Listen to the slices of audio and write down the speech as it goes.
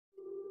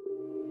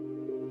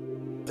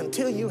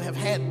until you have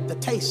had the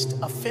taste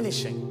of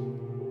finishing,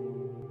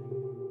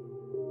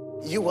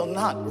 you will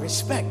not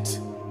respect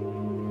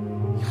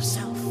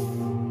yourself.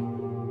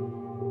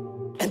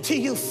 Until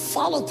you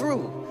follow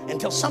through,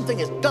 until something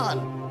is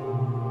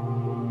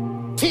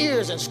done,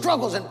 tears and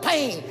struggles and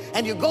pain,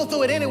 and you go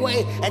through it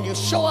anyway, and you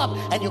show up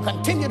and you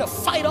continue to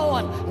fight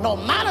on no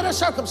matter the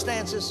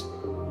circumstances.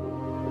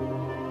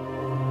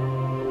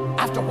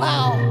 After a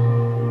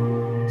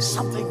while,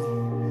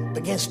 something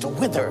begins to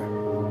wither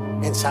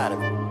inside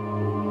of you.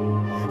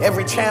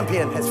 Every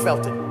champion has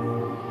felt it.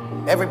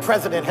 Every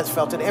president has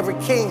felt it. Every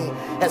king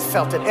has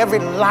felt it. Every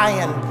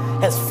lion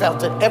has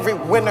felt it. Every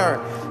winner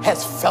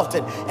has felt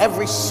it.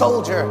 Every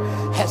soldier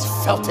has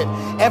felt it.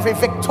 Every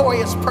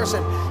victorious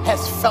person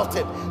has felt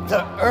it.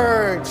 The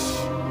urge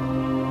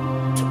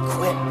to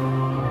quit.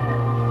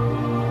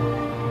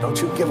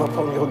 Don't you give up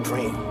on your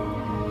dream.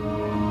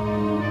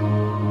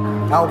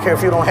 I don't care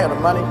if you don't have the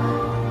money,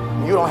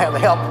 you don't have the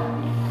help,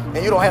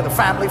 and you don't have the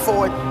family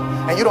for it,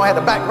 and you don't have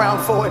the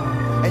background for it,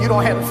 and you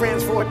don't have the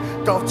friends for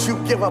it. Don't you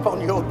give up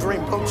on your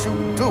dream. Don't you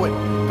do it.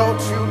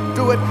 Don't you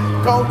do it.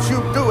 Don't you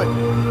do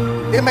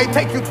it. It may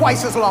take you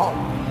twice as long.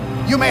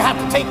 You may have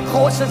to take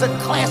courses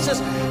and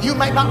classes. You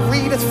might not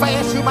read as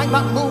fast. You might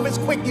not move as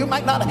quick. You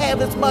might not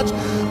have as much.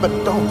 But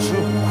don't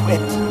you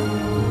quit.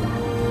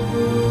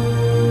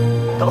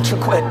 Don't you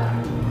quit.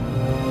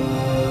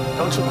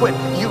 Don't you quit.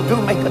 You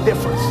do make a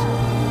difference.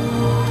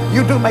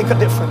 You do make a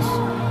difference.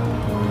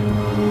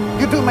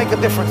 You do make a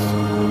difference.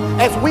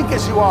 As weak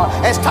as you are,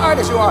 as tired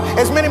as you are,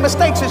 as many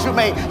mistakes as you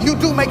made, you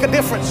do make a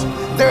difference.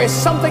 There is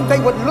something they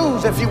would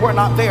lose if you were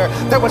not there.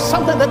 There was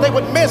something that they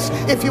would miss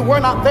if you were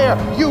not there.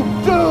 You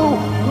do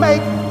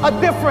make a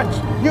difference.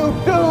 You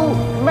do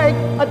make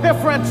a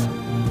difference.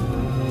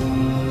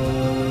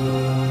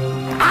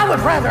 I would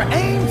rather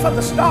aim for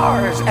the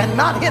stars and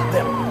not hit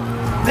them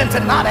than to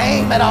not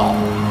aim at all.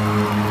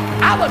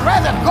 I would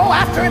rather go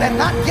after it and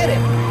not get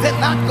it than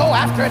not go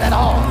after it at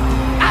all.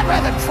 I'd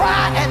rather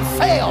try and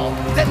fail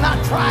than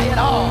not try at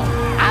all.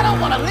 I don't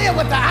want to live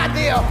with the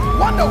idea,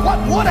 wonder what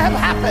would have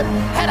happened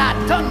had I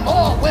done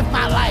more with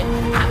my life.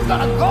 I'm going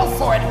to go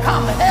for it,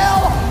 come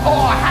hell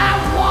or high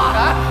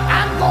water.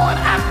 I'm going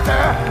after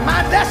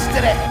my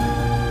destiny.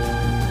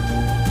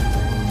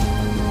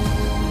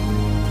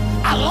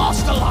 I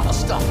lost a lot of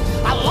stuff.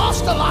 I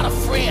lost a lot of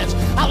friends.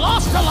 I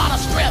lost a lot of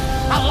strength.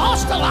 I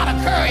lost a lot of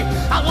courage.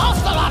 I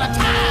lost a lot